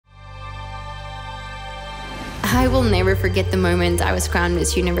I will never forget the moment I was crowned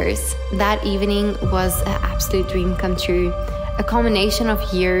Miss Universe. That evening was an absolute dream come true, a culmination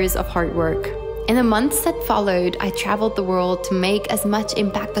of years of hard work. In the months that followed, I traveled the world to make as much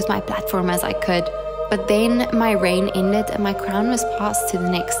impact with my platform as I could. But then my reign ended and my crown was passed to the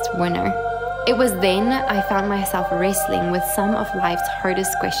next winner. It was then I found myself wrestling with some of life's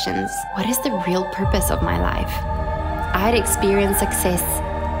hardest questions. What is the real purpose of my life? I had experienced success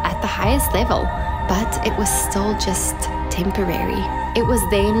at the highest level, but it was still just temporary. It was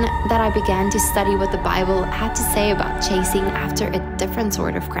then that I began to study what the Bible had to say about chasing after a different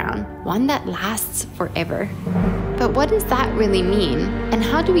sort of crown, one that lasts forever. But what does that really mean? And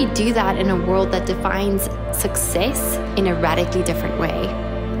how do we do that in a world that defines success in a radically different way?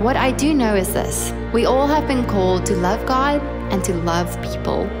 What I do know is this: we all have been called to love God and to love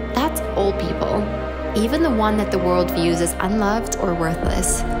people. That's all people, even the one that the world views as unloved or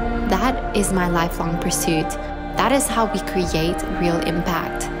worthless. That is my lifelong pursuit. That is how we create real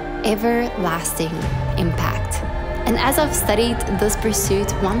impact, everlasting impact. And as I've studied this pursuit,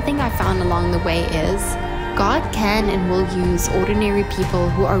 one thing I found along the way is God can and will use ordinary people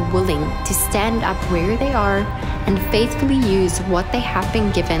who are willing to stand up where they are and faithfully use what they have been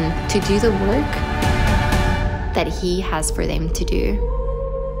given to do the work that He has for them to do.